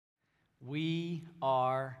We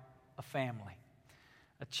are a family.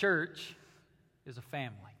 A church is a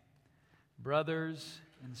family. Brothers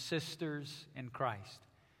and sisters in Christ.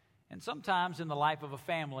 And sometimes in the life of a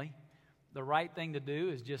family, the right thing to do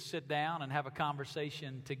is just sit down and have a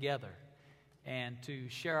conversation together and to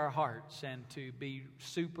share our hearts and to be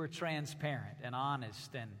super transparent and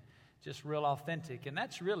honest and just real authentic. And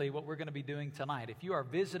that's really what we're going to be doing tonight. If you are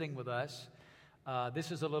visiting with us,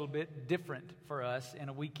 this is a little bit different for us in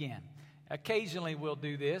a weekend. Occasionally we'll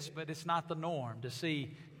do this, but it's not the norm to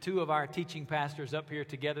see two of our teaching pastors up here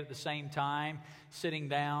together at the same time, sitting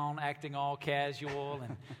down, acting all casual,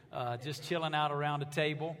 and just chilling out around a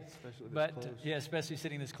table. Especially this But close. yeah, especially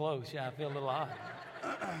sitting this close. Yeah, I feel a little odd.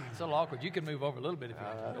 It's a little awkward. You can move over a little bit if you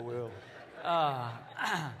want. I will.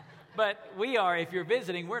 But we are, if you're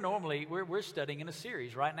visiting, we're studying in a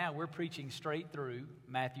series. Right now, we're preaching straight through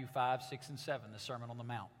Matthew 5, 6, and 7, the Sermon on the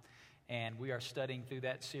Mount. And we are studying through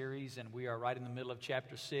that series, and we are right in the middle of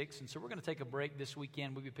chapter 6. And so we're going to take a break this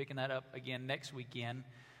weekend. We'll be picking that up again next weekend.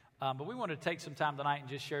 But we want to take some time tonight and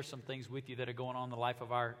just share some things with you that are going on in the life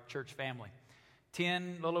of our church family. A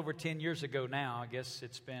little over 10 years ago now, I guess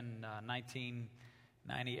it's been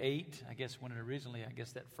 1998, I guess when it originally,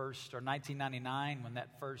 that first, or 1999, when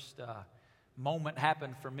that first moment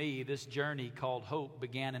happened for me, this journey called hope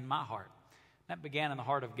began in my heart. That began in the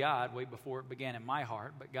heart of God way before it began in my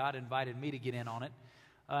heart, but God invited me to get in on it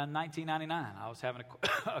in 1999. I was having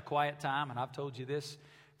a quiet time, and I've told you this.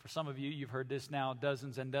 For some of you, you've heard this now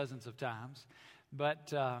dozens and dozens of times.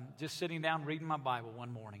 But just sitting down reading my Bible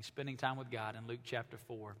one morning, spending time with God in Luke chapter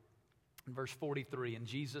 4, in verse 43, and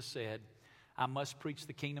Jesus said, I must preach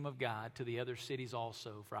the kingdom of God to the other cities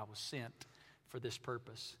also, for I was sent for this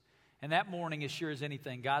purpose. And that morning, as sure as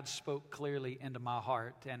anything, God spoke clearly into my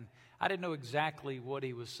heart. And I didn't know exactly what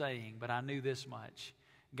he was saying, but I knew this much.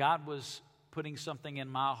 God was putting something in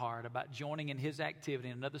my heart about joining in his activity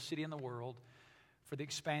in another city in the world for the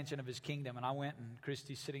expansion of his kingdom. And I went, and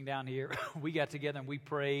Christy's sitting down here. We got together and we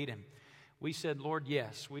prayed, and we said, Lord,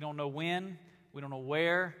 yes. We don't know when, we don't know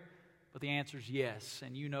where, but the answer is yes.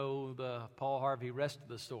 And you know the Paul Harvey rest of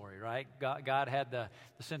the story, right? God had the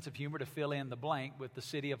sense of humor to fill in the blank with the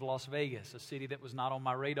city of Las Vegas, a city that was not on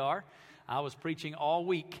my radar. I was preaching all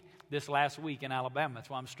week this last week in Alabama. That's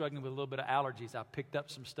why I'm struggling with a little bit of allergies. I picked up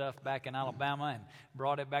some stuff back in Alabama and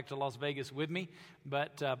brought it back to Las Vegas with me.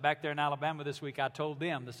 But back there in Alabama this week, I told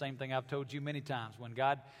them the same thing I've told you many times. When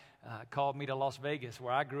God called me to Las Vegas,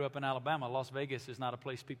 where I grew up in Alabama, Las Vegas is not a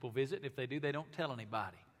place people visit. If they do, they don't tell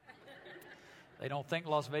anybody. They don't think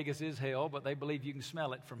Las Vegas is hell, but they believe you can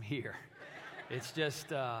smell it from here. It's just,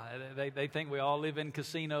 they think we all live in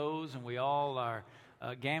casinos and we all are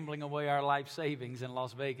gambling away our life savings in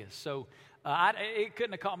Las Vegas. So it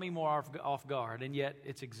couldn't have caught me more off guard, and yet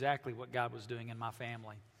it's exactly what God was doing in my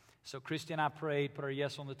family. So Christy and I prayed, put our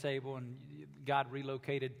yes on the table, and God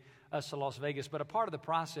relocated us to Las Vegas. But a part of the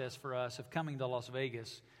process for us of coming to Las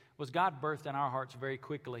Vegas was God birthed in our hearts very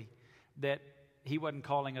quickly that he wasn't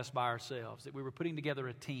calling us by ourselves, that we were putting together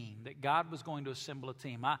a team, that God was going to assemble a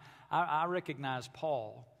team. I recognize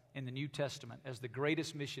Paul in the New Testament as the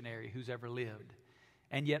greatest missionary who's ever lived,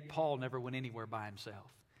 and yet Paul never went anywhere by himself.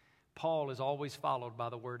 Paul is always followed by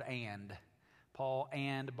the word and. Paul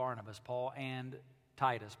and Barnabas, Paul and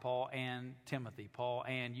Titus, Paul and Timothy, Paul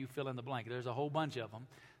and you fill in the blank. There's a whole bunch of them.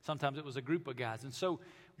 Sometimes it was a group of guys. And so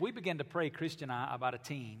we began to pray, Christy and I, about a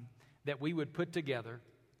team that we would put together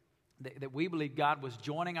that we believe God was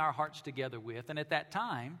joining our hearts together with. And at that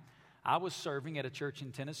time, I was serving at a church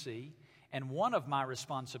in Tennessee, and one of my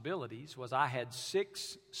responsibilities was I had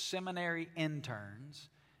 6 seminary interns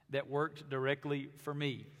that worked directly for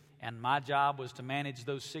me. And my job was to manage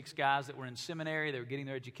those 6 guys that were in seminary, they were getting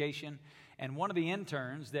their education. And one of the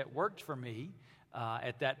interns that worked for me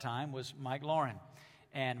at that time was Mike Lauren.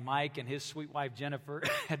 And Mike and his sweet wife Jennifer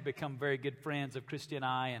had become very good friends of Christy and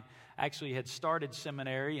I, and actually had started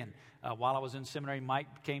seminary. And while I was in seminary,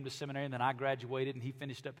 Mike came to seminary, and then I graduated, and he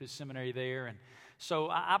finished up his seminary there. And so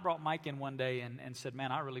I brought Mike in one day and said,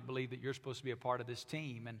 man, I really believe that you're supposed to be a part of this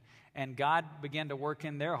team. And God began to work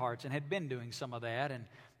in their hearts and had been doing some of that. And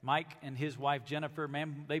Mike and his wife Jennifer,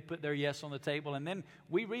 man, they put their yes on the table. And then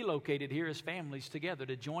we relocated here as families together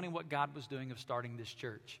to joining what God was doing of starting this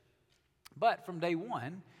church. But from day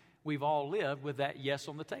one, we've all lived with that yes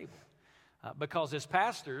on the table. Because as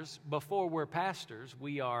pastors, before we're pastors,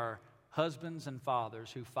 we are husbands and fathers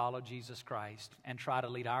who follow Jesus Christ and try to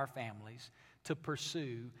lead our families to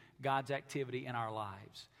pursue God's activity in our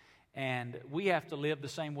lives. And we have to live the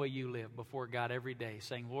same way you live before God every day,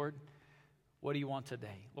 saying, Lord, what do you want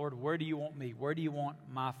today? Lord, where do you want me? Where do you want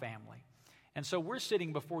my family? And so we're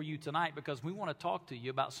sitting before you tonight because we want to talk to you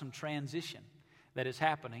about some transition that is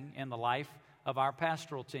happening in the life of our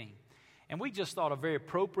pastoral team. And we just thought a very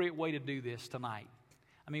appropriate way to do this tonight.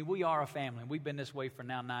 I mean, we are a family. We've been this way for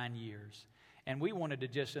now 9 years. And we wanted to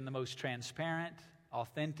just, in the most transparent,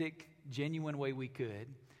 authentic, genuine way we could,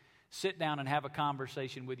 sit down and have a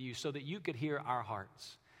conversation with you so that you could hear our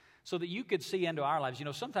hearts, so that you could see into our lives. You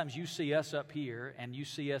know, sometimes you see us up here and you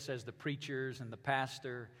see us as the preachers and the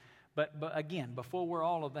pastor. But again, before we're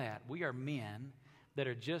all of that, we are men that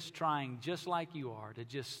are just trying, just like you are, to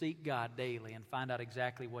just seek God daily and find out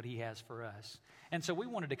exactly what He has for us. And so we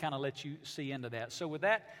wanted to kind of let you see into that. So with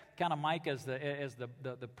that kind of, Mike, as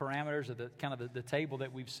the parameters of the kind of the table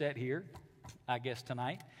that we've set here, I guess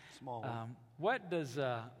tonight. Small one.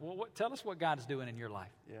 Tell us what God is doing in your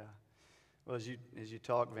life. Yeah. Well, as you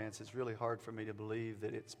talk, Vance, it's really hard for me to believe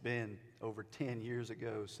that it's been over 10 years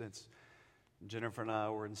ago since Jennifer and I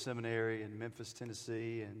were in seminary in Memphis,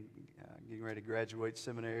 Tennessee, and getting ready to graduate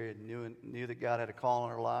seminary, and knew that God had a call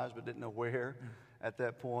on our lives, but didn't know where at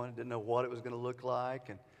that point. Didn't know what it was going to look like.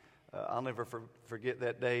 And I'll never forget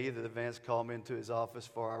that day that Vance called me into his office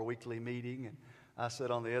for our weekly meeting, and I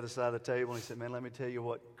sat on the other side of the table, and he said, "Man, let me tell you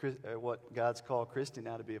what God's called Christy and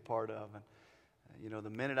I to be a part of." And the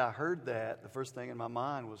minute I heard that, the first thing in my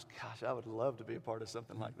mind was, "Gosh, I would love to be a part of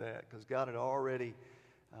something like that," because God had already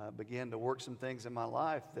began to work some things in my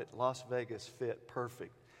life that Las Vegas fit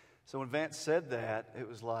perfect. So when Vance said that, it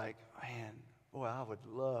was like, man, boy, I would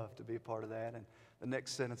love to be a part of that. And the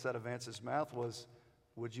next sentence out of Vance's mouth was,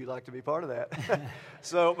 "Would you like to be part of that?"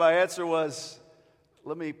 So my answer was,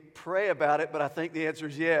 let me pray about it, but I think the answer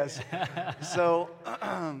is yes. So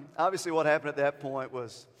obviously what happened at that point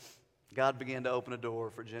was God began to open a door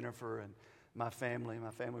for Jennifer and my family.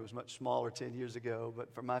 My family was much smaller 10 years ago,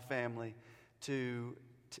 but for my family to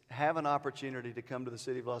have an opportunity to come to the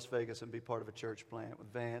city of Las Vegas and be part of a church plant with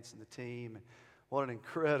Vance and the team. What an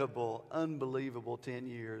incredible, unbelievable 10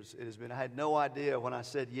 years it has been. I had no idea when I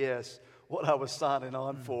said yes what I was signing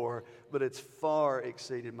on for, but it's far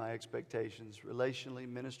exceeded my expectations, relationally,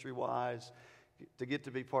 ministry-wise, to get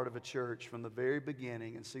to be part of a church from the very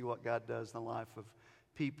beginning and see what God does in the life of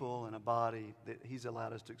people and a body that He's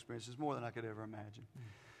allowed us to experience is more than I could ever imagine.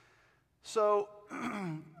 So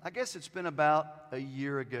I guess it's been about a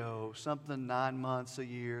year ago, something 9 months, a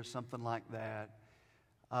year, something like that.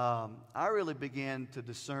 I really began to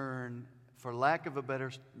discern, for lack of a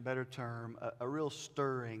better term, a real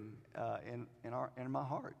stirring in my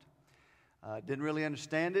heart. Didn't really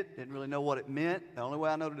understand it, didn't really know what it meant. The only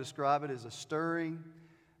way I know to describe it is a stirring,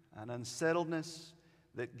 an unsettledness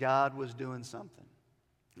that God was doing something.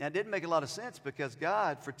 Now, it didn't make a lot of sense because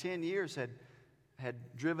God, for 10 years, had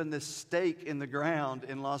driven this stake in the ground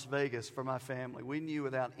in Las Vegas for my family. We knew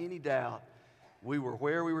without any doubt we were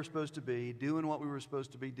where we were supposed to be, doing what we were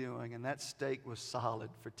supposed to be doing, and that stake was solid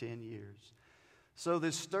for 10 years. So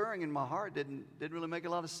this stirring in my heart didn't really make a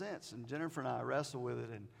lot of sense, and Jennifer and I wrestled with it,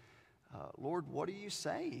 and Lord, what are you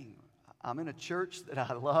saying? I'm in a church that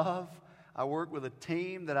I love. I work with a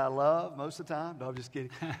team that I love most of the time. No, I'm just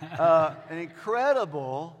kidding. An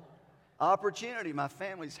incredible opportunity. My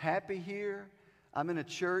family's happy here. I'm in a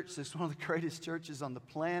church that's one of the greatest churches on the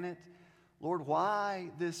planet. Lord, why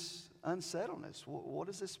this unsettledness? What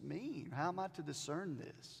does this mean? How am I to discern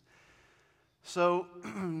this? So,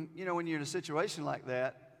 when you're in a situation like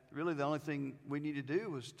that, really the only thing we need to do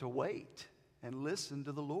was to wait and listen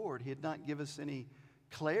to the Lord. He had not given us any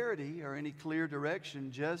clarity or any clear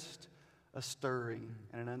direction, just a stirring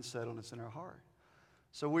and an unsettledness in our heart.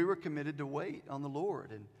 So we were committed to wait on the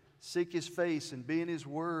Lord and seek His face and be in His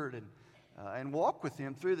Word and walk with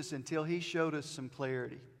Him through this until He showed us some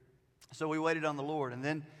clarity. So we waited on the Lord. And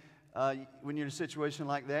then when you're in a situation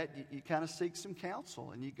like that, you kind of seek some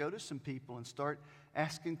counsel and you go to some people and start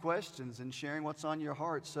asking questions and sharing what's on your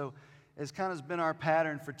heart. So it's kind of been our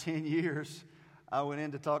pattern for 10 years. I went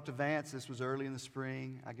in to talk to Vance. This was early in the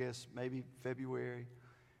spring, I guess maybe February,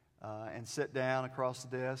 and sat down across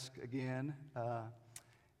the desk again.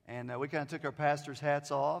 And we kind of took our pastor's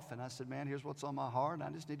hats off, and I said, man, here's what's on my heart, and I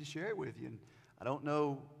just need to share it with you. And I don't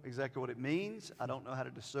know exactly what it means. I don't know how to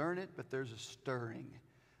discern it, but there's a stirring,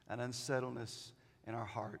 an unsettledness in our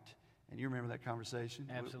heart. And you remember that conversation?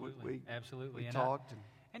 Absolutely. Absolutely. We talked.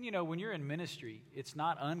 And when you're in ministry, it's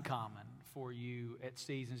not uncommon for you at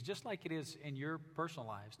seasons, just like it is in your personal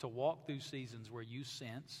lives, to walk through seasons where you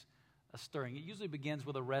sense a stirring. It usually begins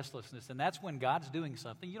with a restlessness, and that's when God's doing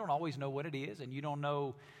something. You don't always know what it is, and you don't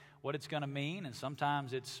know what it's going to mean, and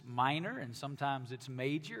sometimes it's minor, and sometimes it's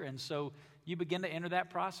major, and so you begin to enter that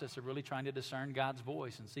process of really trying to discern God's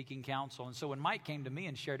voice and seeking counsel. And so when Mike came to me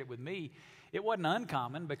and shared it with me, it wasn't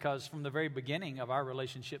uncommon, because from the very beginning of our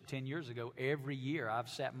relationship 10 years ago, every year I've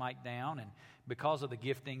sat Mike down, and because of the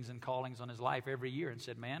giftings and callings on his life, every year, and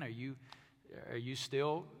said, man, are you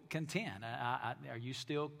still content? Are you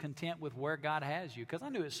still content with where God has you? Because I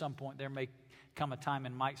knew at some point there may come a time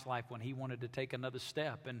in Mike's life when he wanted to take another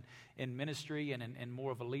step in ministry and in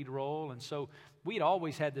more of a lead role. And so we'd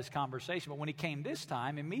always had this conversation. But when he came this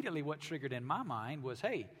time, immediately what triggered in my mind was,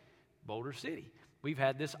 hey, Boulder City. We've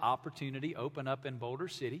had this opportunity open up in Boulder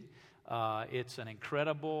City. It's an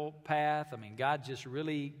incredible path. I mean, God just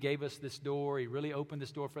really gave us this door. He really opened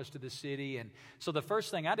this door for us to the city. And so the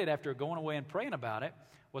first thing I did after going away and praying about it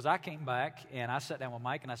was I came back and I sat down with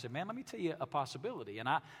Mike and I said, man, let me tell you a possibility. And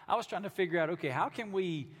I was trying to figure out, okay, how can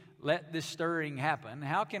we let this stirring happen?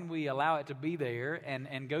 How can we allow it to be there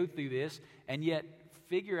and go through this and yet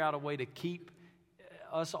figure out a way to keep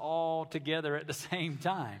us all together at the same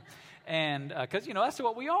time? And because, that's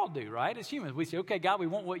what we all do, right? As humans, we say, okay, God, we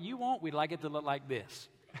want what you want. We'd like it to look like this.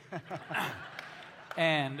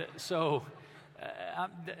 And so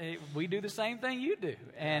we do the same thing you do.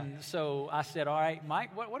 And so I said, all right,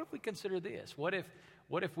 Mike, what if we consider this? What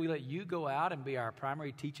if we let you go out and be our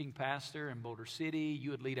primary teaching pastor in Boulder City? You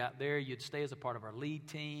would lead out there. You'd stay as a part of our lead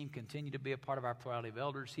team, continue to be a part of our plurality of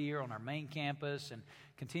elders here on our main campus, and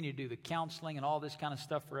continue to do the counseling and all this kind of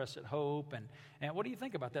stuff for us at Hope. And what do you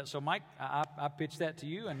think about that? So, Mike, I pitched that to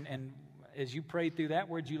you, and as you prayed through that,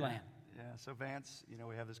 where'd you land? Yeah, so Vance,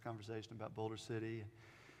 we have this conversation about Boulder City.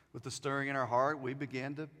 With the stirring in our heart, we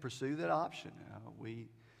began to pursue that option. We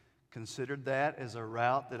considered that as a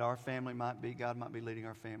route that our family God might be leading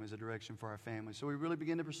our family as a direction for our family. So we really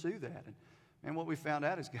began to pursue that. And what we found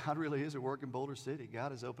out is God really is at work in Boulder City.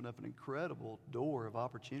 God has opened up an incredible door of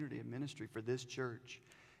opportunity and ministry for this church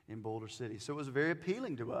in Boulder City. So it was very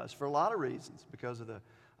appealing to us for a lot of reasons, because of the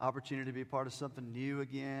opportunity to be a part of something new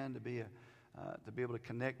again, to be able to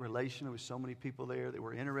connect relationally with so many people there that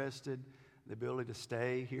were interested, the ability to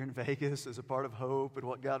stay here in Vegas as a part of Hope and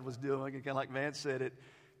what God was doing. And kind of like Vance said, it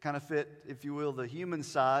kind of fit, if you will, the human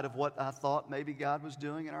side of what I thought maybe God was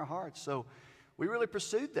doing in our hearts. So we really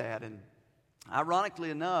pursued that. And ironically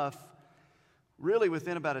enough, really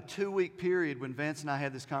within about a 2-week period when Vance and I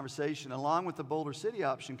had this conversation, along with the Boulder City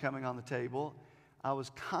option coming on the table, I was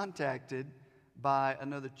contacted by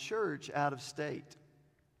another church out of state.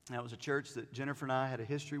 That was a church that Jennifer and I had a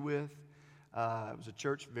history with. It was a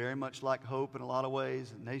church very much like Hope in a lot of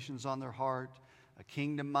ways, nations on their heart, a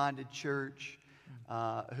kingdom-minded church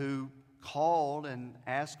who called and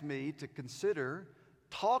asked me to consider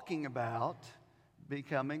talking about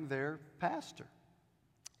becoming their pastor.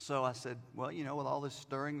 So I said, well, with all this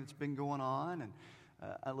stirring that's been going on and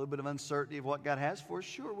a little bit of uncertainty of what God has for us,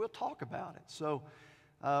 sure, we'll talk about it. So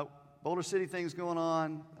Boulder City things going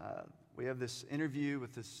on. We have this interview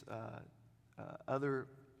with this other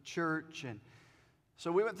church. And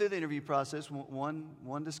so we went through the interview process,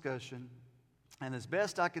 one discussion. And as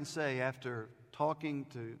best I can say, after talking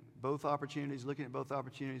to both opportunities, looking at both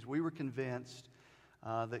opportunities, we were convinced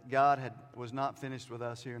that God was not finished with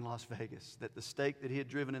us here in Las Vegas, that the stake that He had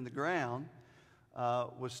driven in the ground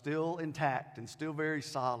was still intact and still very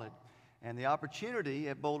solid. And the opportunity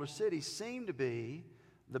at Boulder City seemed to be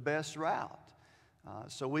the best route.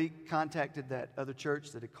 So we contacted that other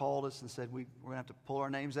church that had called us and said, we're going to have to pull our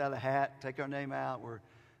names out of the hat, take our name out. We're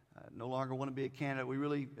no longer want to be a candidate. We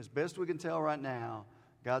really, as best we can tell right now,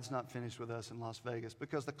 God's not finished with us in Las Vegas,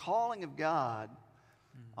 because the calling of God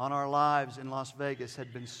on our lives in Las Vegas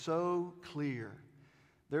had been so clear.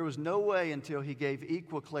 There was no way until He gave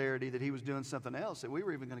equal clarity that He was doing something else that we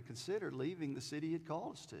were even going to consider leaving the city He had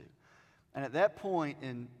called us to. And at that point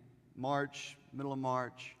in March, middle of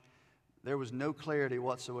March, there was no clarity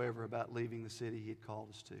whatsoever about leaving the city He had called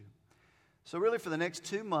us to. So really for the next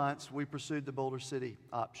 2 months, we pursued the Boulder City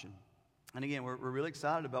option. And again, we're really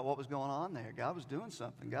excited about what was going on there. God was doing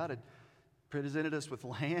something. God had presented us with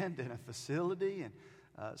land and a facility.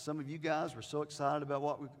 And some of you guys were so excited about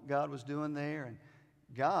what God was doing there. And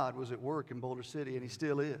God was at work in Boulder City, and He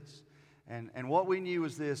still is. And what we knew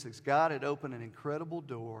was this, is God had opened an incredible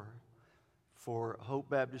door for Hope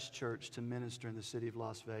Baptist Church to minister in the city of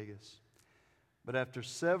Las Vegas. But after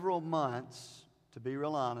several months, to be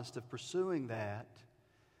real honest, of pursuing that,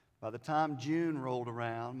 by the time June rolled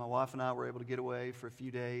around, my wife and I were able to get away for a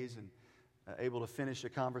few days and able to finish a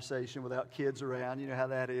conversation without kids around. You know how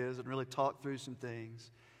that is, and really talk through some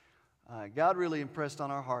things. God really impressed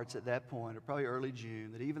on our hearts at that point, or probably early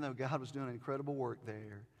June, that even though God was doing incredible work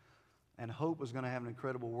there, and Hope was going to have an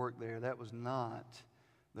incredible work there, that was not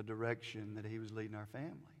the direction that He was leading our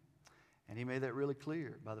family. And he made that really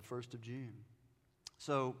clear by the 1st of June.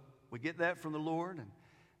 So we get that from the Lord and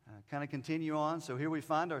kind of continue on. So here we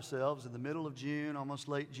find ourselves in the middle of June, almost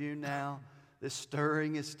late June now. This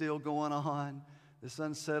stirring is still going on. This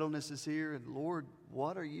unsettledness is here. And Lord,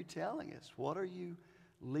 what are you telling us? What are you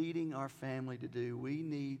leading our family to do? We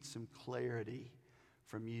need some clarity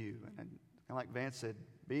from you. And kind of like Vance said,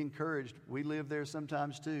 be encouraged. We live there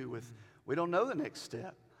sometimes too. We don't know the next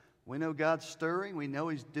step. We know God's stirring. We know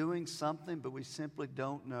He's doing something, but we simply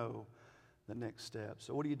don't know the next step.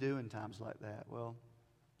 So what do you do in times like that? Well,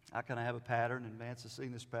 I kind of have a pattern, and Vance has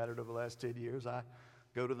seen this pattern over the last 10 years. I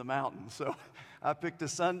go to the mountains. So I picked a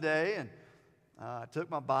Sunday, and I took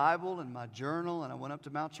my Bible and my journal, and I went up to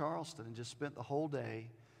Mount Charleston and just spent the whole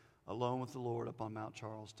day alone with the Lord up on Mount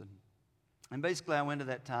Charleston. And basically, I went to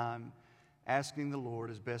that time asking the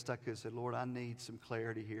Lord as best I could, said, Lord, I need some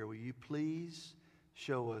clarity here. Will you please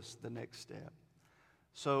show us the next step?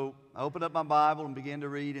 So I opened up my Bible and began to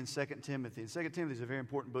read in 2 Timothy. And 2 Timothy is a very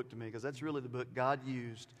important book to me because that's really the book God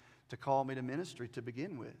used to call me to ministry to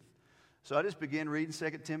begin with. So I just began reading 2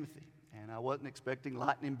 Timothy. And I wasn't expecting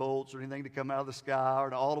lightning bolts or anything to come out of the sky or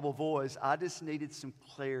an audible voice. I just needed some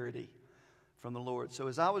clarity from the Lord. So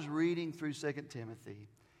as I was reading through 2 Timothy,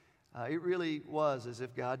 it really was as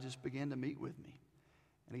if God just began to meet with me.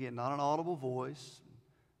 And again, not an audible voice,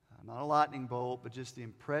 not a lightning bolt, but just the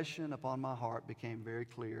impression upon my heart became very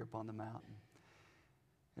clear upon the mountain.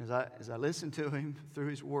 As I listened to Him through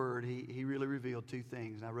His Word, He really revealed two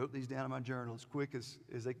things. And I wrote these down in my journal as quick as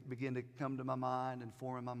they began to come to my mind and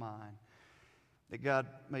form in my mind. That God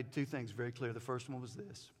made two things very clear. The first one was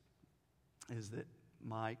this, is that,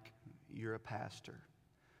 Mike, you're a pastor.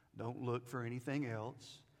 Don't look for anything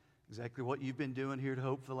else. Exactly what you've been doing here at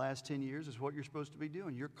Hope for the last 10 years is what you're supposed to be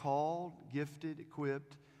doing. You're called, gifted,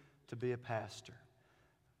 equipped to be a pastor.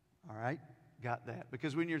 All right? Got that.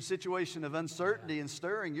 Because when you're in a situation of uncertainty and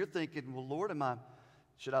stirring, you're thinking, well, Lord,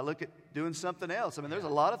 should I look at doing something else? I mean, there's a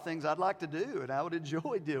lot of things I'd like to do and I would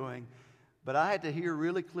enjoy doing. But I had to hear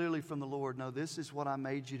really clearly from the Lord, no, this is what I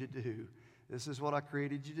made you to do. This is what I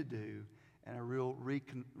created you to do. And a real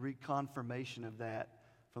reconfirmation of that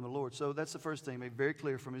from the Lord. So that's the first thing, made very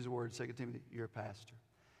clear from His Word, 2 Timothy, you're a pastor.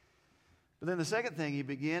 But then the second thing He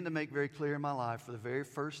began to make very clear in my life for the very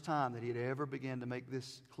first time that He had ever begun to make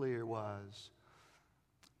this clear was,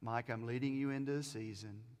 Mike, I'm leading you into a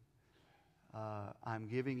season. I'm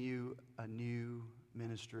giving you a new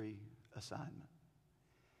ministry assignment.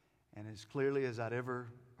 And as clearly as I'd ever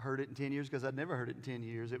heard it in 10 years, because I'd never heard it in 10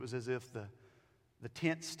 years, it was as if the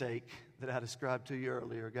tent stake that I described to you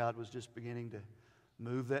earlier, God was just beginning to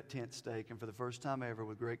move that tent stake. And for the first time ever,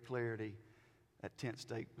 with great clarity, that tent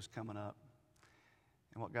stake was coming up.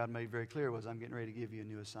 And what God made very clear was, I'm getting ready to give you a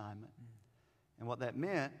new assignment. And what that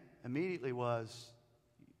meant immediately was,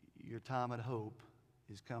 your time at Hope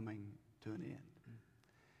is coming to an end.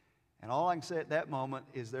 And all I can say at that moment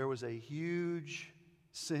is there was a huge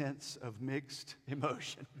sense of mixed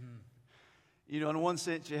emotion. You know, in one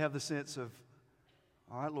sense, you have the sense of,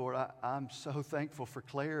 all right, Lord, I'm so thankful for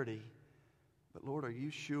clarity. But Lord, are you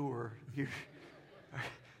sure?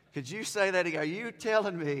 Could you say that again? Are you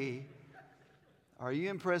telling me, are you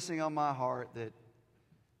impressing on my heart that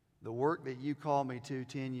the work that you called me to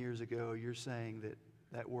 10 years ago, you're saying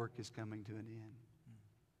that work is coming to an end?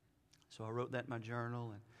 So I wrote that in my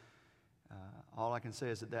journal, and all I can say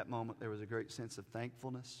is at that moment there was a great sense of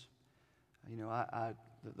thankfulness. You know,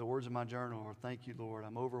 the words of my journal are, thank you, Lord.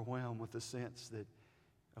 I'm overwhelmed with the sense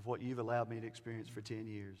of what you've allowed me to experience for 10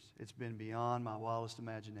 years. It's been beyond my wildest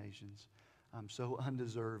imaginations. I'm so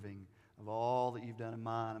undeserving of all that you've done in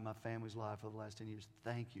mine and my family's life over the last 10 years.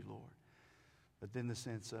 Thank you, Lord. But then the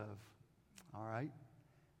sense of, all right,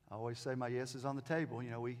 I always say my yes is on the table.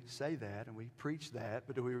 You know, we say that and we preach that,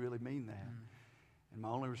 but do we really mean that? And my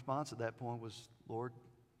only response at that point was, Lord,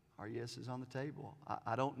 our yes is on the table.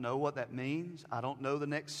 I don't know what that means. I don't know the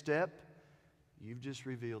next step. You've just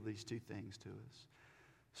revealed these two things to us.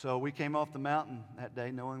 So we came off the mountain that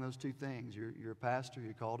day knowing those two things. You're a pastor.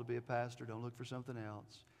 You're called to be a pastor. Don't look for something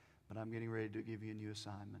else. But I'm getting ready to give you a new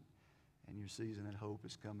assignment. And your season at Hope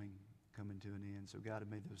is coming to an end. So God had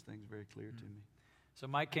made those things very clear to me. So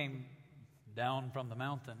Mike came down from the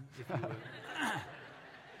mountain, if you would.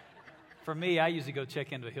 For me, I usually go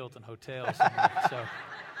check into a Hilton hotel somewhere. So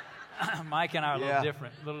Mike and I are a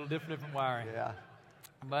little different wiring. Yeah.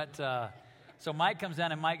 But so Mike comes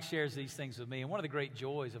down and Mike shares these things with me. And one of the great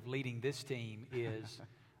joys of leading this team is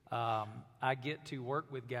I get to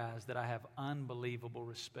work with guys that I have unbelievable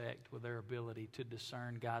respect with their ability to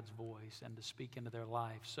discern God's voice and to speak into their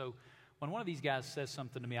life. So when one of these guys says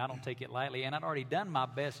something to me, I don't take it lightly. And I'd already done my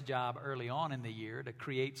best job early on in the year to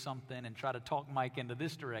create something and try to talk Mike into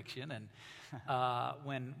this direction. And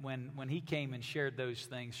when he came and shared those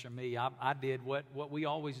things for me, I did what we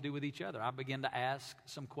always do with each other. I began to ask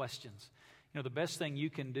some questions. You know, the best thing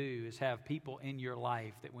you can do is have people in your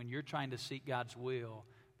life that when you're trying to seek God's will,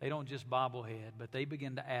 they don't just bobblehead, but they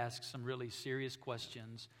begin to ask some really serious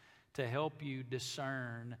questions to help you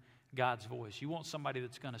discern God's voice. You want somebody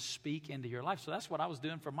that's going to speak into your life. So that's what I was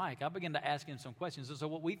doing for Mike. I began to ask him some questions. And so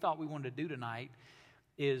what we thought we wanted to do tonight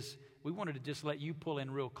is we wanted to just let you pull in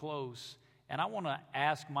real close. And I want to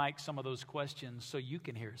ask Mike some of those questions so you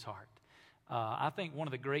can hear his heart. I think one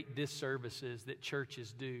of the great disservices that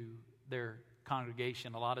churches do their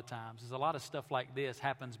congregation a lot of times is a lot of stuff like this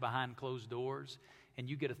happens behind closed doors, and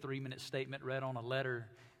you get a 3-minute statement read on a letter,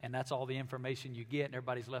 and that's all the information you get, and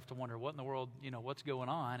everybody's left to wonder, what in the world, what's going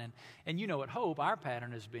on? And at Hope, our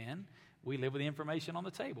pattern has been, we live with the information on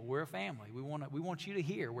the table. We're a family. We want you to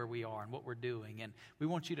hear where we are and what we're doing, and we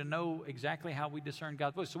want you to know exactly how we discern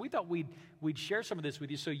God's voice. So we thought we'd share some of this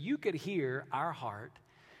with you so you could hear our heart.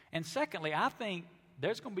 And secondly, I think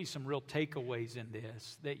there's going to be some real takeaways in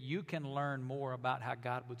this that you can learn more about how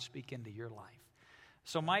God would speak into your life.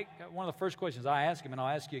 So, Mike, one of the first questions I ask him, and I'll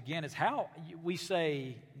ask you again, is how we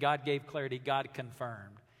say God gave clarity, God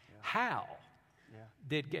confirmed. Yeah. How?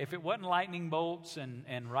 Yeah. If it wasn't lightning bolts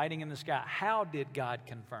and writing in the sky, how did God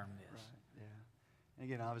confirm this? Right. Yeah.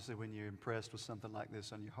 And again, obviously, when you're impressed with something like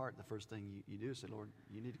this on your heart, the first thing you do is say, Lord,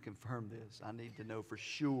 you need to confirm this. I need to know for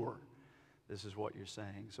sure this is what you're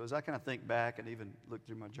saying. So as I kind of think back and even look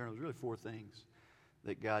through my journal, there's really 4 things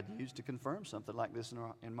that God used to confirm something like this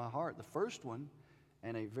in my heart. The first one,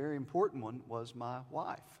 and a very important one, was my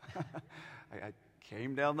wife. I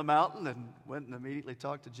came down the mountain and went and immediately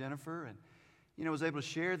talked to Jennifer and, was able to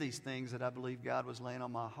share these things that I believe God was laying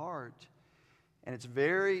on my heart. And it's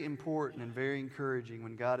very important and very encouraging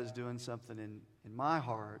when God is doing something in my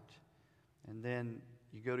heart, and then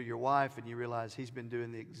you go to your wife and you realize He's been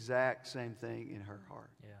doing the exact same thing in her heart.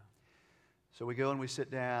 Yeah. So we go and we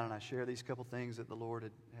sit down and I share these couple things that the Lord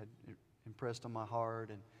had impressed on my heart,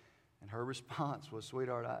 and her response was,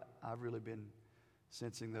 sweetheart, I've really been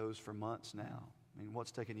sensing those for months now. I mean,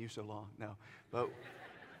 what's taking you so long? No. But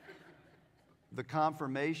the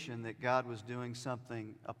confirmation that God was doing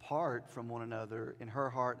something apart from one another in her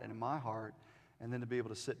heart and in my heart, and then to be able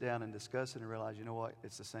to sit down and discuss it and realize, you know what,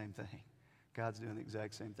 it's the same thing. God's doing the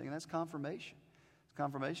exact same thing. And that's confirmation. It's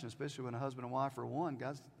confirmation, especially when a husband and wife are one.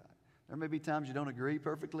 There may be times you don't agree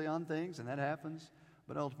perfectly on things, and that happens.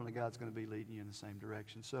 But ultimately, God's going to be leading you in the same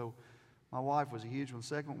direction. So my wife was a huge one.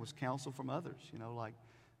 Second one was counsel from others, like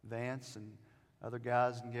Vance and other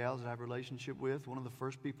guys and gals that I have a relationship with. One of the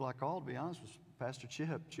first people I called, to be honest, was Pastor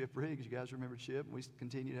Chip Riggs. You guys remember Chip? We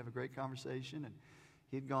continued to have a great conversation. And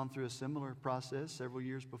he'd gone through a similar process several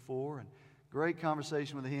years before. And great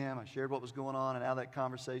conversation with him. I shared what was going on, and out of that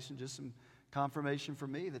conversation, just some confirmation for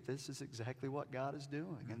me that this is exactly what God is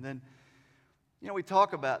doing. And then, we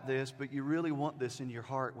talk about this, but you really want this in your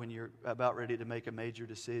heart when you're about ready to make a major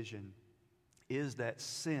decision, is that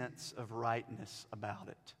sense of rightness about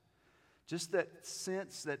it. Just that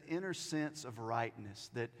sense, that inner sense of rightness,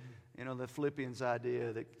 that, the Philippians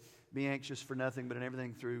idea that be anxious for nothing, but in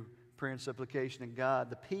everything through prayer and supplication and God,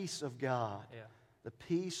 the peace of God. Yeah. The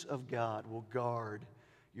peace of God will guard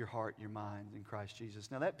your heart and your mind in Christ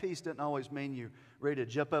Jesus. Now, that peace doesn't always mean you're ready to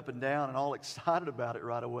jump up and down and all excited about it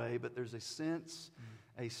right away, but there's a sense,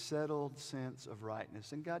 a settled sense of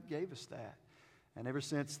rightness. And God gave us that. And ever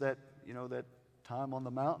since that, that time on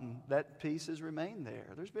the mountain, that peace has remained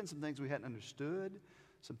there. There's been some things we hadn't understood,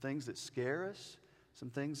 some things that scare us,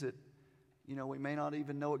 some things that, we may not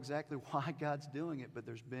even know exactly why God's doing it, but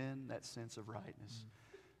there's been that sense of rightness.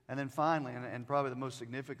 And then finally, and probably the most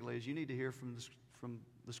significantly, is you need to hear from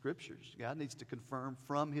the Scriptures. God needs to confirm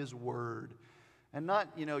from His Word. And not,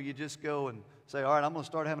 you just go and say, all right, I'm going to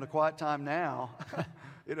start having a quiet time now,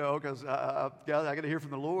 because I got to hear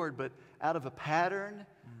from the Lord. But out of a pattern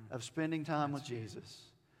of spending time with Jesus,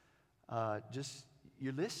 just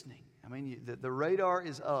you're listening. I mean, the radar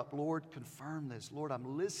is up. Lord, confirm this. Lord,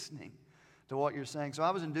 I'm listening to what you're saying. So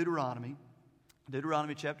I was in Deuteronomy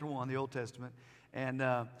chapter 1, the Old Testament. And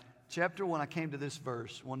chapter 1, I came to this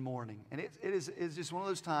verse one morning. And it's just one of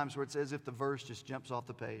those times where it's as if the verse just jumps off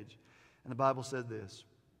the page. And the Bible said this: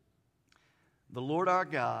 the Lord our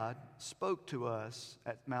God spoke to us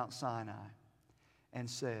at Mount Sinai and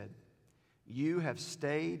said, you have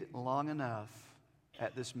stayed long enough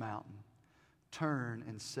at this mountain. Turn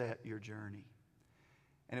and set your journey.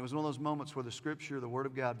 And it was one of those moments where the Scripture, the Word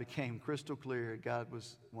of God, became crystal clear. God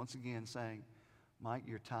was once again saying, Mike,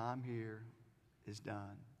 your time here is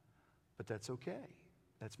done. But that's okay.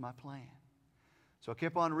 That's my plan. So I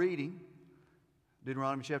kept on reading.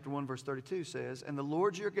 Deuteronomy chapter 1, verse 32 says, "And the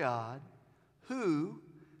Lord your God, who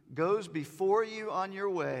goes before you on your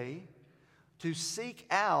way to seek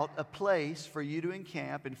out a place for you to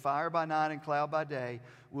encamp in fire by night and cloud by day,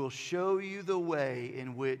 will show you the way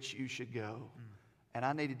in which you should go." And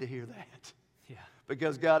I needed to hear that. Yeah.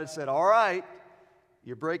 Because God had said, all right,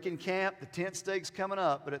 you're breaking camp, the tent stake's coming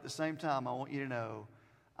up, but at the same time, I want you to know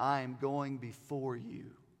I am going before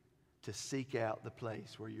you to seek out the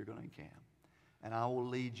place where you're going to encamp. And I will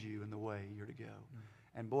lead you in the way you're to go.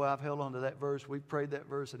 And boy, I've held on to that verse. We've prayed that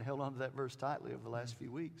verse and held on to that verse tightly over the last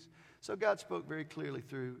few weeks. So God spoke very clearly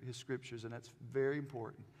through His Scriptures, and that's very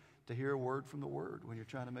important to hear a word from the Word when you're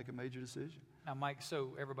trying to make a major decision. Now, Mike,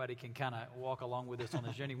 so everybody can kind of walk along with us on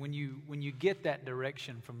this journey. When you get that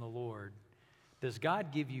direction from the Lord, does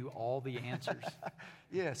God give you all the answers?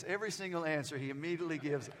 Yes, every single answer He immediately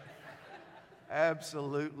gives.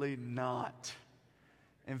 Absolutely not.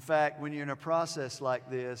 In fact, when you're in a process like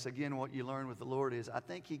this, again, what you learn with the Lord is I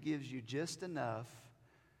think He gives you just enough.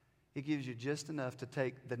 He gives you just enough to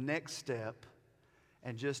take the next step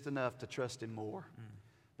and just enough to trust Him more.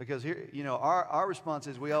 Because here, our response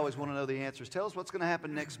is we always want to know the answers. Tell us what's going to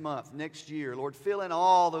happen next month, next year. Lord, fill in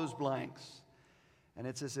all those blanks. And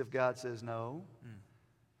it's as if God says, no,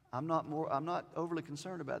 I'm not overly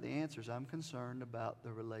concerned about the answers. I'm concerned about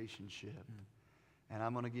the relationship. And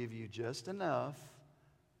I'm going to give you just enough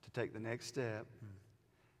to take the next step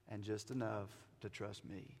and just enough to trust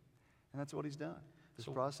me. And that's what He's done, this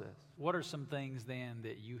process. What are some things then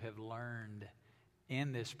that you have learned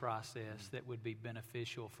in this process that would be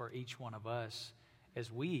beneficial for each one of us as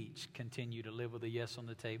we each continue to live with a yes on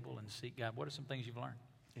the table and seek God? What are some things you've learned?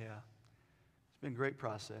 Yeah. It's been a great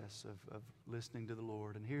process of listening to the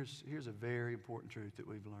Lord. And here's a very important truth that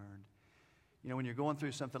we've learned. When you're going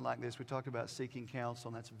through something like this, we talked about seeking counsel,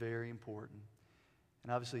 and that's very important.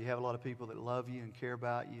 And obviously, you have a lot of people that love you and care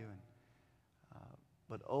about you.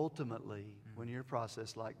 But ultimately, when you're in a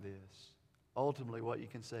process like this, ultimately what you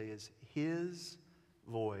can say is His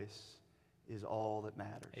voice is all that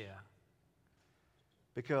matters. Yeah.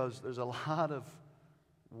 Because there's a lot of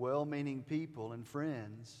well-meaning people and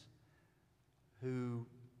friends who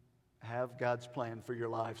have God's plan for your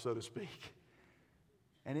life, so to speak.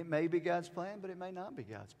 And it may be God's plan, but it may not be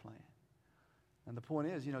God's plan. And the point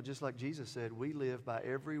is, just like Jesus said, we live by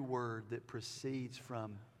every word that proceeds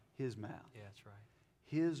from His mouth. Yeah, that's right.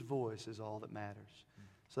 His voice is all that matters.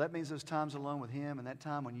 So that means those times alone with Him and that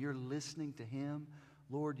time when you're listening to Him,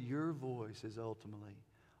 Lord, your voice is ultimately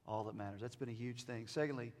all that matters. That's been a huge thing.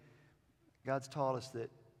 Secondly, God's taught us that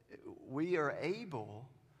we are able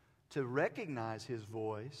to recognize His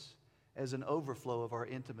voice as an overflow of our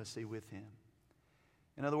intimacy with Him.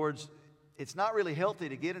 In other words, it's not really healthy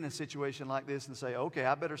to get in a situation like this and say, okay,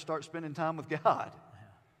 I better start spending time with God.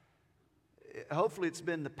 Hopefully it's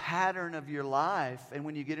been the pattern of your life, and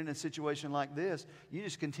when you get in a situation like this, you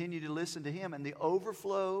just continue to listen to Him, and the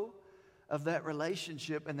overflow of that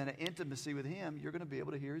relationship and then an intimacy with Him, you're going to be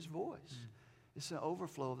able to hear His voice. It's an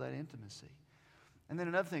overflow of that intimacy. And then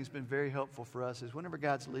another thing that's been very helpful for us is whenever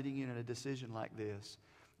God's leading you in a decision like this,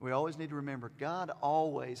 we always need to remember God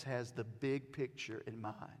always has the big picture in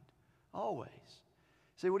mind. Always.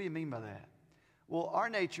 Say, what do you mean by that? Well, our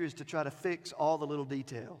nature is to try to fix all the little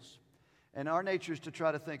details. And our nature is to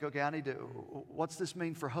try to think, okay, what's this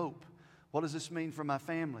mean for hope? What does this mean for my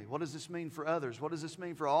family? What does this mean for others? What does this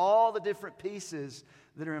mean for all the different pieces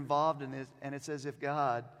that are involved in this? And it's as if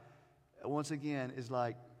God, once again, is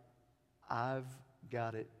like, I've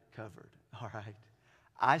got it covered, all right?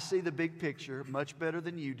 I see the big picture much better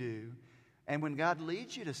than you do. And when God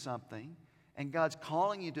leads you to something and God's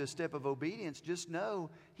calling you to a step of obedience, just know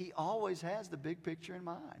He always has the big picture in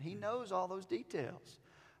mind. He knows all those details.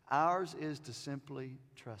 Ours is to simply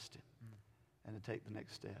trust Him and to take the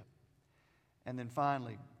next step. And then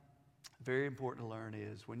finally, very important to learn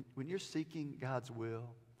is when you're seeking God's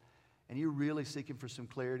will and you're really seeking for some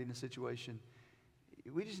clarity in a situation,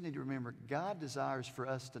 we just need to remember God desires for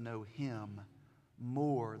us to know Him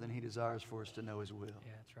more than He desires for us to know His will.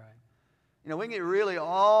 Yeah, that's right. We can get really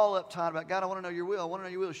all uptight about, God, I want to know your will. I want to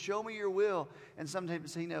know your will. Show me your will. And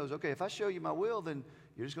sometimes He knows, okay, if I show you my will, then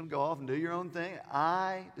you're just going to go off and do your own thing.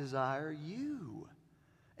 I desire you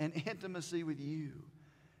and intimacy with you.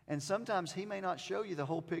 And sometimes He may not show you the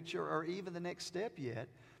whole picture or even the next step yet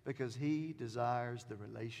because He desires the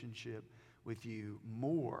relationship with you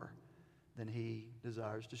more than He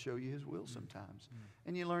desires to show you His will sometimes.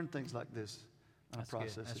 And you learn things like this in a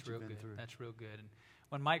process that you've been through. That's real good. And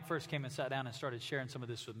When Mike first came and sat down and started sharing some of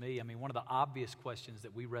this with me, I mean, one of the obvious questions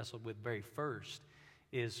that we wrestled with very first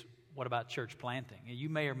is, what about church planting? And you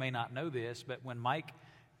may or may not know this, but when Mike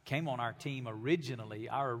came on our team originally,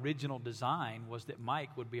 our original design was that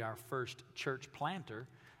Mike would be our first church planter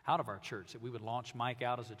out of our church, that we would launch Mike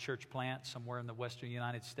out as a church plant somewhere in the western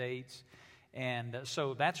United States. And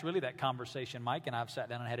so that's really that conversation Mike and I have sat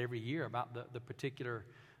down and had every year about the particular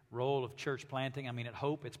role of church planting. I mean, at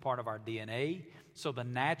Hope, it's part of our DNA. So the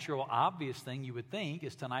natural, obvious thing you would think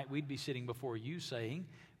is tonight we'd be sitting before you saying,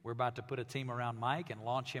 we're about to put a team around Mike and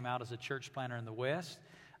launch him out as a church planter in the West.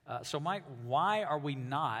 So Mike, why are we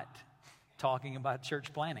not talking about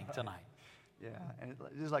church planting tonight? Yeah, and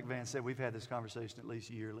just like Van said, we've had this conversation at least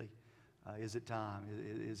yearly. Is it time?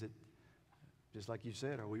 Is it, just like you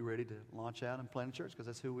said, are we ready to launch out and plant a church? Because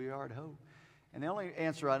that's who we are at Hope. And the only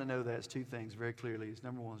answer I know that is two things very clearly. Is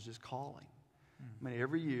number one is just calling. I mean,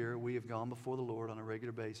 every year we have gone before the Lord on a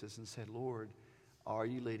regular basis and said, Lord, are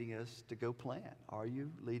you leading us to go plant? Are you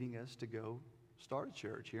leading us to go start a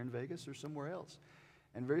church here in Vegas or somewhere else?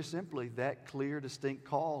 And very simply, that clear, distinct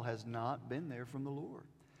call has not been there from the Lord.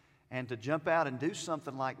 And to jump out and do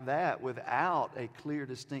something like that without a clear,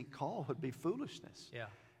 distinct call would be foolishness. Yeah.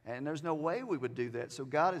 And there's no way we would do that. So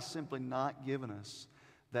God has simply not given us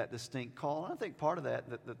that distinct call. And I think part of that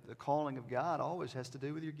the calling of God always has to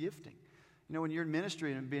do with your gifting. You know, when you're in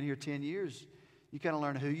ministry and have been here 10 years, you kind of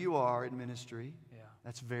learn who you are in ministry. Yeah.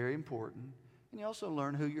 That's very important. And you also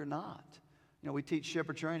learn who you're not. You know, we teach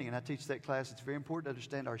shepherd training, and I teach that class. It's very important to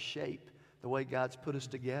understand our shape, the way God's put us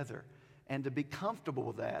together, and to be comfortable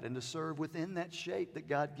with that and to serve within that shape that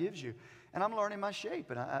God gives you. And I'm learning my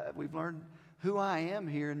shape, and we've learned who I am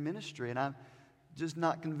here in ministry, and I'm just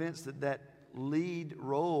not convinced that lead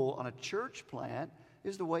role on a church plant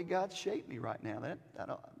is the way God's shaped me right now.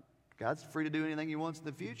 God's free to do anything He wants in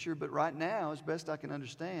the future, but right now, as best I can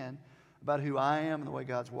understand about who I am and the way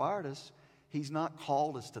God's wired us, He's not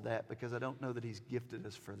called us to that because I don't know that He's gifted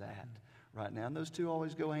us for that right now. And those two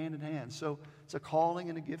always go hand in hand. So it's a calling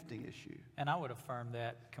and a gifting issue. And I would affirm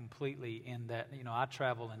that completely in that, you know, I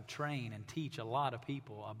travel and train and teach a lot of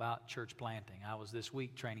people about church planting. I was this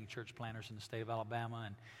week training church planters in the state of Alabama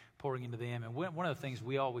and pouring into them. And one of the things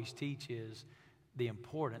we always teach is the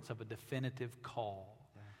importance of a definitive call.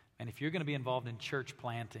 And if you're going to be involved in church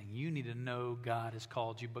planting, you need to know God has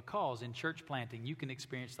called you, because in church planting, you can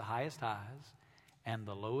experience the highest highs and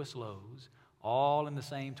the lowest lows all in the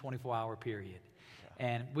same 24-hour period. Yeah.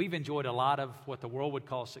 And we've enjoyed a lot of what the world would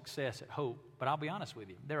call success at Hope, but I'll be honest with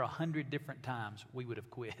you, there are 100 different times we would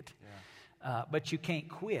have quit. Yeah. But you can't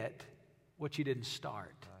quit what you didn't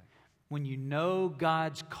start. Right. When you know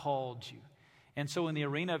God's called you. And so in the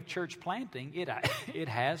arena of church planting, it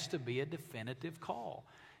has to be a definitive call.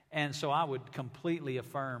 And so I would completely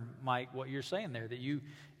affirm, Mike, what you're saying there, that you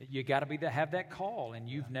got to have that call, and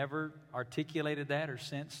you've never articulated that or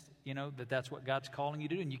sensed, you know, that's what God's calling you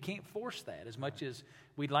to do, and you can't force that. As much as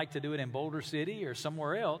we'd like to do it in Boulder City or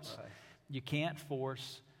somewhere else, you can't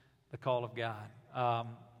force the call of God.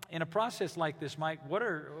 In a process like this, Mike,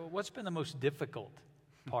 what's been the most difficult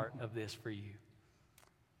part of this for you?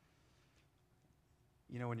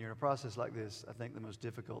 You know, when you're in a process like this, I think the most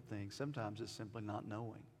difficult thing sometimes is simply not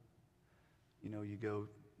knowing. You know, you go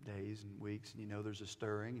days and weeks and you know there's a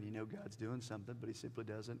stirring and you know God's doing something, but He simply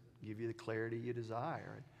doesn't give you the clarity you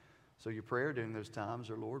desire. And so your prayer during those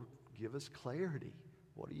times are, Lord, give us clarity.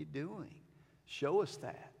 What are you doing? Show us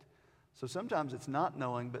that. So sometimes it's not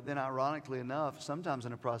knowing, but then ironically enough, sometimes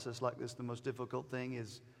in a process like this, the most difficult thing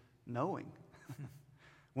is knowing.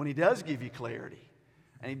 When He does give you clarity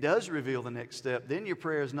and He does reveal the next step, then your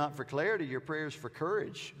prayer is not for clarity, your prayer is for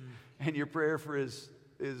courage. And your prayer is,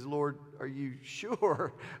 Lord, are you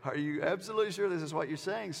sure? Are you absolutely sure this is what you're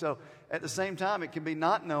saying? So at the same time, it can be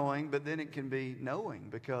not knowing, but then it can be knowing,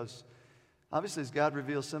 because obviously as God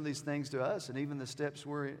reveals some of these things to us, and even the steps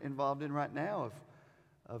we're involved in right now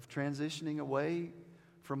of transitioning away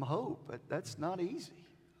from hope, that's not easy.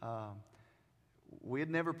 We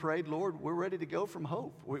had never prayed, Lord, we're ready to go from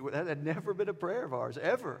hope. That had never been a prayer of ours,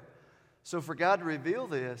 ever. So for God to reveal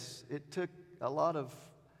this, it took a lot of,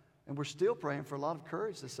 and we're still praying for a lot of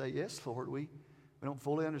courage to say, yes, Lord, we don't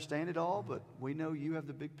fully understand it all, but we know you have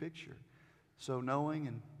the big picture. So knowing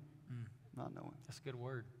and not knowing. That's a good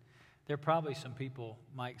word. There are probably some people,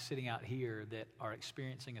 Mike, sitting out here that are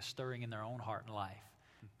experiencing a stirring in their own heart and life.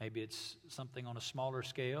 Maybe it's something on a smaller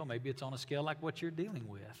scale. Maybe it's on a scale like what you're dealing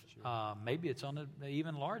with. Sure. Maybe it's on an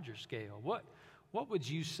even larger scale. What would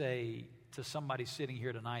you say to somebody sitting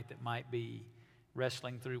here tonight that might be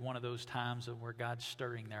wrestling through one of those times of where God's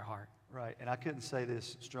stirring their heart? Right, and I couldn't say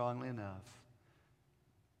this strongly enough.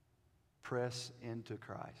 press into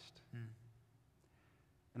Christ.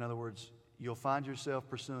 In other words, you'll find yourself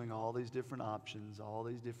pursuing all these different options, all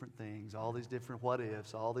these different things, all these different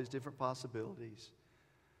what-ifs, all these different possibilities.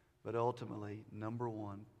 But ultimately, number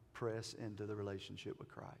one, press into the relationship with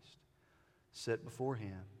Christ. Sit before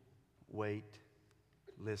Him, wait,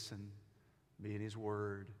 listen, be in His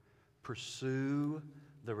Word, pursue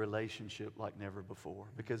the relationship like never before.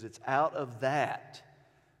 Because it's out of that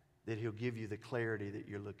He'll give you the clarity that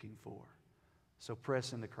you're looking for. So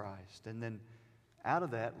press into Christ. And then out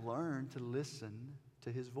of that, learn to listen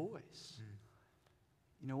to His voice.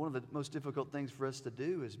 You know, one of the most difficult things for us to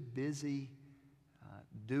do as busy,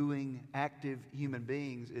 doing, active human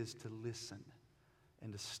beings is to listen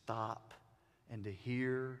and to stop and to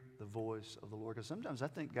hear the voice of the Lord. Because sometimes I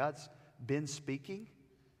think God's been speaking,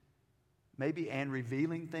 maybe, and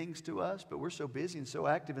revealing things to us, but we're so busy and so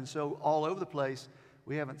active and so all over the place,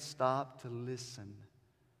 we haven't stopped to listen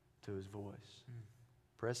to His voice.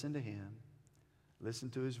 Press into Him, listen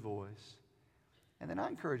to His voice. And then I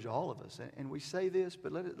encourage all of us, and we say this,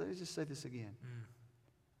 but let me just say this again.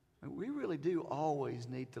 We really do always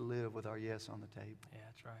need to live with our yes on the table. Yeah,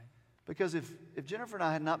 that's right. Because if Jennifer and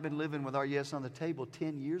I had not been living with our yes on the table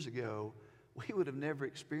 10 years ago, we would have never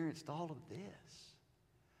experienced all of this.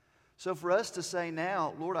 So for us to say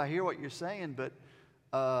now, Lord, I hear what you're saying, but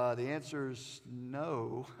the answer is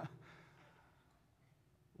no.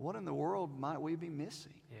 What in the world might we be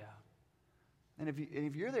missing? Yeah. And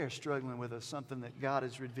if you're there struggling with something that God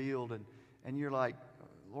has revealed and you're like,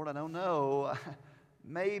 Lord, I don't know,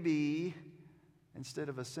 maybe instead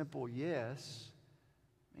of a simple yes,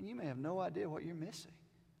 and you may have no idea what you're missing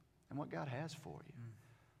and what God has for you.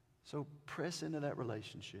 So press into that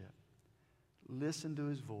relationship. Listen to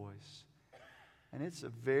His voice. And it's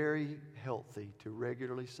very healthy to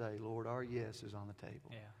regularly say, Lord, our yes is on the table.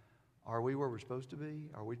 Yeah. Are we where we're supposed to be?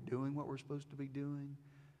 Are we doing what we're supposed to be doing?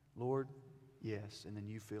 Lord, yes. And then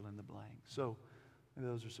you fill in the blank. So maybe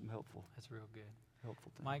those are some helpful That's real good.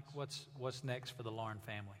 things. Mike, what's next for the Lauren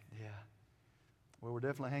family? Yeah. Well, we're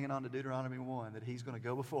definitely hanging on to Deuteronomy 1, that He's going to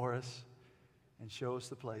go before us and show us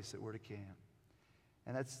the place that we're to camp.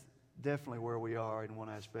 And that's definitely where we are in one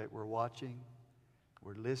aspect. We're watching.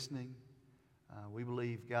 We're listening. We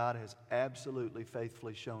believe God has absolutely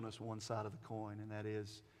faithfully shown us one side of the coin, and that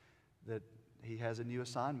is that He has a new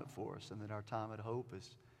assignment for us and that our time at Hope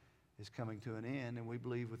is coming to an end. And we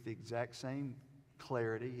believe with the exact same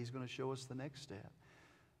clarity, He's going to show us the next step.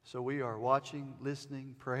 So we are watching,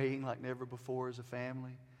 listening, praying like never before as a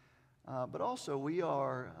family. But also we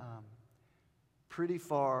are pretty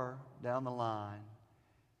far down the line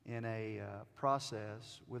in a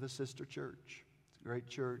process with a sister church. It's a great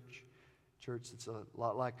church that's a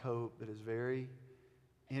lot like Hope, that is very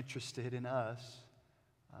interested in us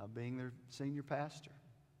being their senior pastor.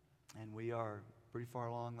 And we are pretty far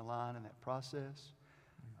along the line in that process,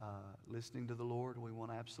 listening to the Lord. We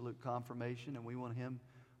want absolute confirmation, and we want Him,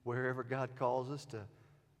 wherever God calls us, to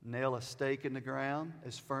nail a stake in the ground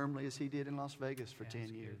as firmly as He did in Las Vegas for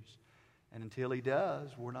 10 years. And until He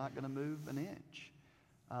does, we're not going to move an inch.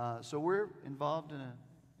 So we're involved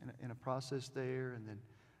in a process there, and then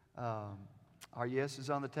our yes is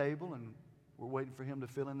on the table, and we're waiting for Him to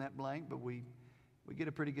fill in that blank, but we get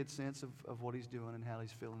a pretty good sense of what He's doing and how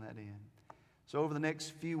He's filling that in. So over the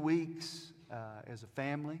next few weeks, as a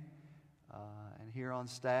family and here on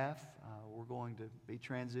staff, we're going to be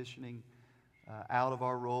transitioning out of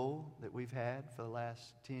our role that we've had for the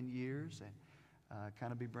last 10 years and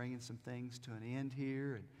kind of be bringing some things to an end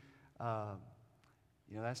here.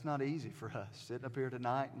 And that's not easy for us. Sitting up here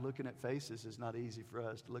tonight and looking at faces is not easy for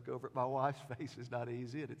us. To look over at my wife's face is not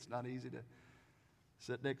easy, and it's not easy to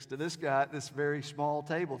sit next to this guy at this very small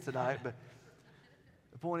table tonight. But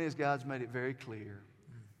the point is, God's made it very clear,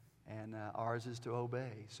 and ours is to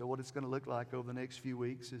obey. So what it's going to look like over the next few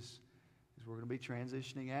weeks is we're going to be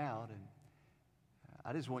transitioning out, and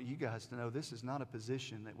I just want you guys to know this is not a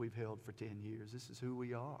position that we've held for 10 years. This is who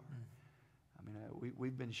we are. I mean,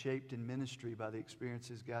 we've been shaped in ministry by the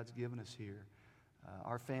experiences God's given us here.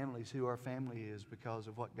 Our family is who our family is because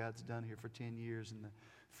of what God's done here for 10 years and the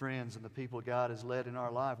friends and the people God has led in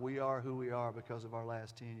our life. We are who we are because of our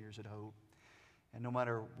last 10 years at Hope. And no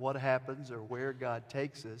matter what happens or where God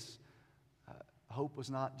takes us, Hope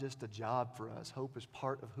was not just a job for us. Hope is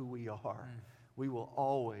part of who we are. We will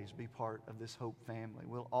always be part of this Hope family.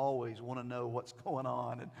 We'll always want to know what's going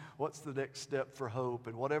on and what's the next step for Hope.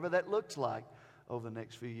 And whatever that looks like over the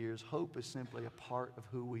next few years, Hope is simply a part of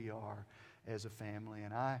who we are as a family.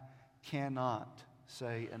 And I cannot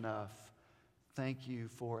say enough, thank you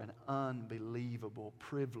for an unbelievable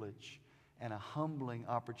privilege and a humbling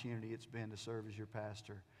opportunity it's been to serve as your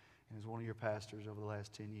pastor and as one of your pastors over the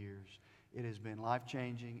last 10 years. It has been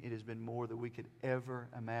life-changing. It has been more than we could ever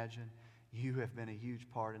imagine. You have been a huge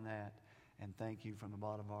part in that, and thank you from the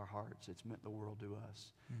bottom of our hearts. It's meant the world to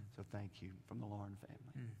us. So thank you from the Lauren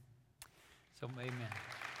family. So amen.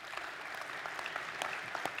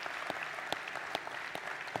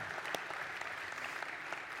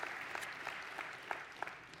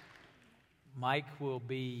 Mike will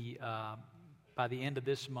be, by the end of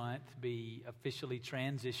this month, be officially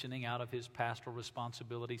transitioning out of his pastoral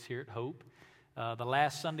responsibilities here at Hope. The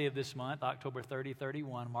last Sunday of this month, October 30,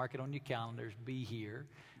 31, mark it on your calendars, be here.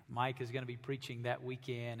 Mike is going to be preaching that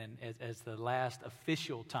weekend, and as the last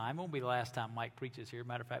official time, it won't be the last time Mike preaches here.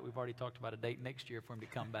 Matter of fact, we've already talked about a date next year for him to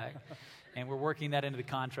come back, and we're working that into the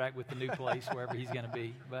contract with the new place, wherever he's going to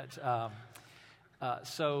be. But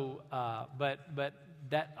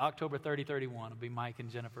that October 30, 31 will be Mike and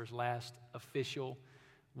Jennifer's last official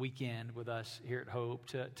weekend with us here at Hope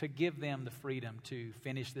to give them the freedom to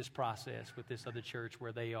finish this process with this other church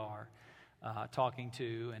where they are talking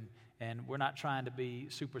to. And we're not trying to be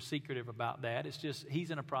super secretive about that. It's just he's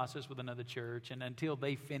in a process with another church, and until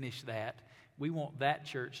they finish that, we want that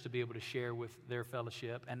church to be able to share with their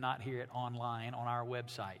fellowship and not hear it online on our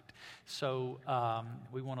website. So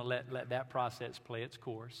we want to let that process play its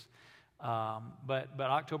course. But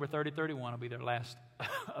October 30, 31 will be their last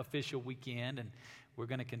official weekend, and we're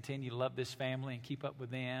going to continue to love this family and keep up with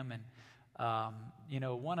them. And,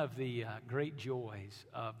 one of the great joys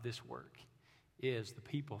of this work is the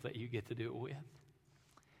people that you get to do it with.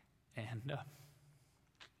 And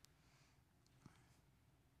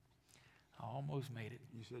I almost made it.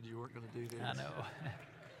 You said you weren't going to do this. I know.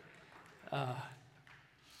 Well.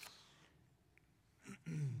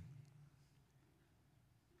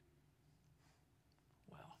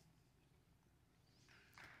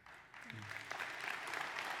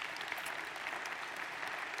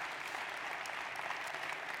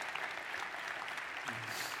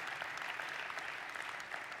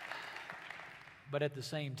 But at the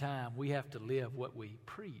same time, we have to live what we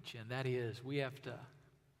preach, and that is we have to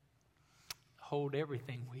hold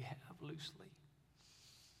everything we have loosely.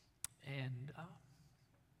 And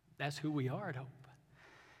that's who we are at Hope.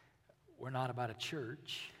 We're not about a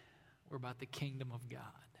church. We're about the kingdom of God.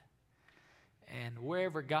 And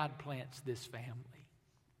wherever God plants this family,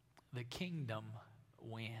 the kingdom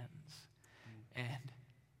wins. And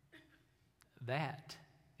that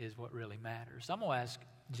is what really matters. I'm going to ask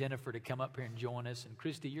Jennifer to come up here and join us. And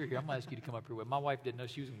Christy, you're here. I'm going to ask you to come up here with. My wife didn't know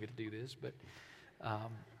she was going to get to do this, but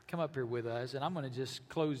come up here with us. And I'm going to just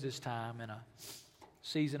close this time in a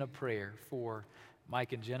season of prayer for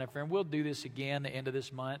Mike and Jennifer. And we'll do this again the end of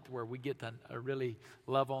this month where we get to really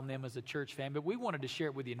love on them as a church family. But we wanted to share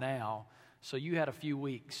it with you now so you had a few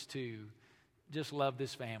weeks to just love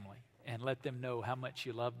this family and let them know how much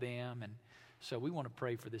you love them. And so we want to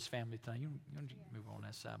pray for this family tonight. You move on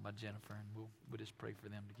that side by Jennifer, and we'll just pray for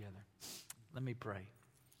them together. Let me pray.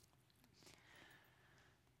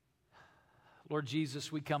 Lord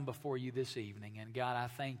Jesus, we come before you this evening, and God, I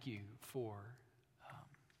thank you for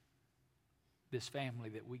this family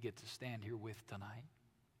that we get to stand here with tonight.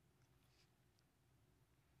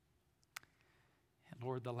 And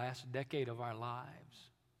Lord, the last decade of our lives,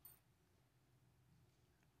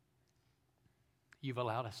 you've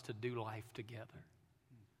allowed us to do life together.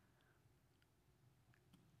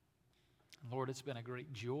 And Lord, it's been a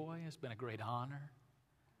great joy. It's been a great honor.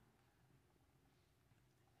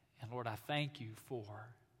 And Lord, I thank you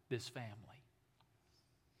for this family.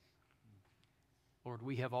 Lord,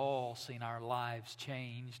 we have all seen our lives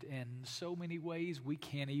changed in so many ways we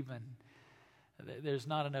can't even, there's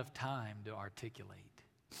not enough time to articulate.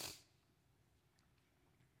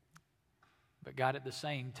 But God, at the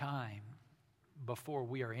same time, before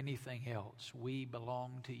we are anything else, we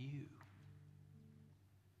belong to you.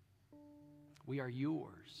 We are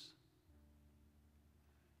yours.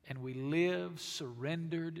 And we live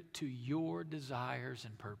surrendered to your desires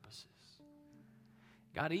and purposes.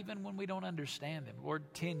 God, even when we don't understand them.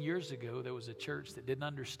 Lord, 10 years ago, there was a church that didn't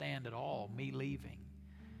understand at all me leaving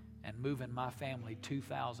and moving my family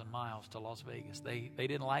 2,000 miles to Las Vegas. They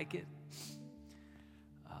didn't like it.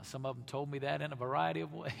 Some of them told me that in a variety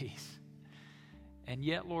of ways. And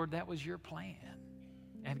yet, Lord, that was your plan.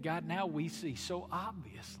 And God, now we see so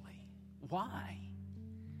obviously why.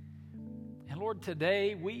 And Lord,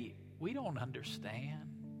 today we don't understand.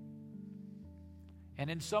 And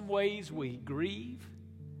in some ways we grieve.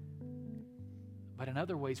 But in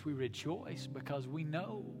other ways we rejoice because we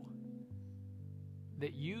know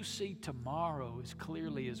that you see tomorrow as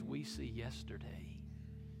clearly as we see yesterday.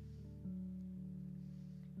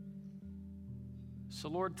 So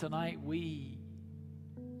Lord, tonight we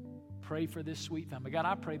Pray for this sweet family. God,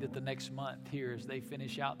 I pray that the next month here as they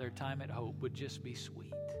finish out their time at Hope would just be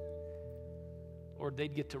sweet. Lord,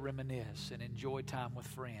 they'd get to reminisce and enjoy time with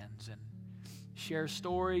friends and share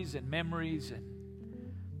stories and memories. And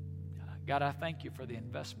God, I thank you for the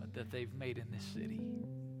investment that they've made in this city.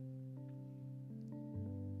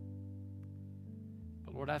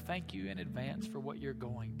 But Lord, I thank you in advance for what you're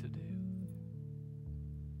going to do.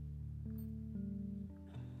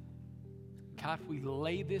 God, we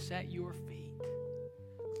lay this at your feet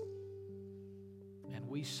and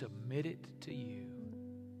we submit it to you.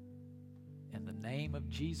 In the name of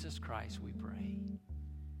Jesus Christ, we pray.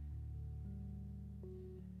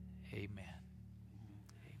 Amen.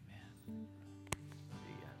 Amen.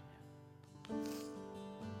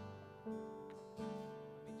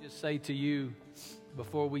 Let me just say to you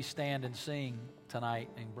before we stand and sing tonight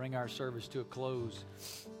and bring our service to a close,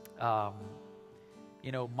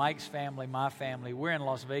 Mike's family, my family, we're in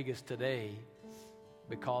Las Vegas today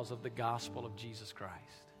because of the gospel of Jesus Christ.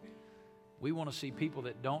 We want to see people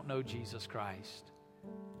that don't know Jesus Christ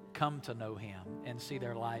come to know him and see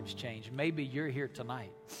their lives change. Maybe you're here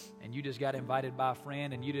tonight and you just got invited by a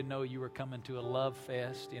friend and you didn't know you were coming to a love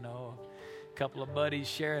fest, a couple of buddies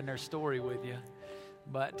sharing their story with you.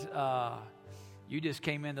 But you just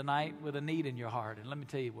came in tonight with a need in your heart. And let me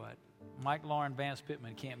tell you what, Mike, Lauren, Vance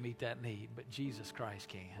Pittman can't meet that need, but Jesus Christ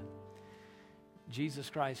can. Jesus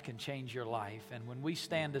Christ can change your life. And when we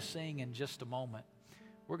stand to sing in just a moment,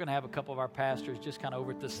 we're going to have a couple of our pastors just kind of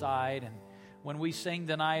over at the side. And when we sing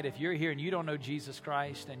tonight, if you're here and you don't know Jesus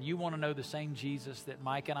Christ and you want to know the same Jesus that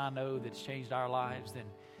Mike and I know that's changed our lives, then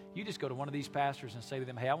you just go to one of these pastors and say to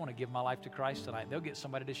them, hey, I want to give my life to Christ tonight. They'll get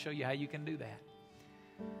somebody to show you how you can do that.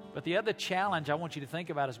 But the other challenge I want you to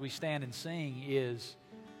think about as we stand and sing is,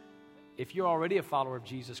 if you're already a follower of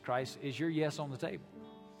Jesus Christ, is your yes on the table?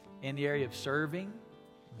 In the area of serving,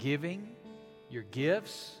 giving, your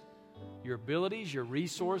gifts, your abilities, your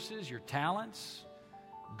resources, your talents,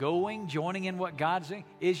 joining in what God's doing,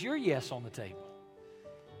 is your yes on the table?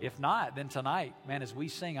 If not, then tonight, man, as we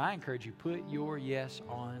sing, I encourage you, put your yes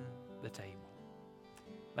on the table.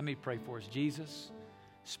 Let me pray for us. Jesus,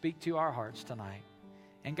 speak to our hearts tonight.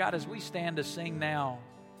 And God, as we stand to sing now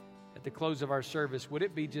at the close of our service, would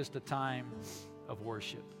it be just a time of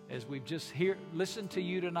worship? As we've just listened to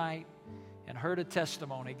you tonight and heard a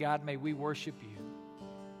testimony, God, may we worship you.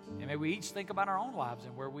 And may we each think about our own lives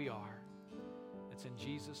and where we are. It's in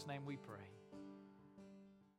Jesus' name we pray.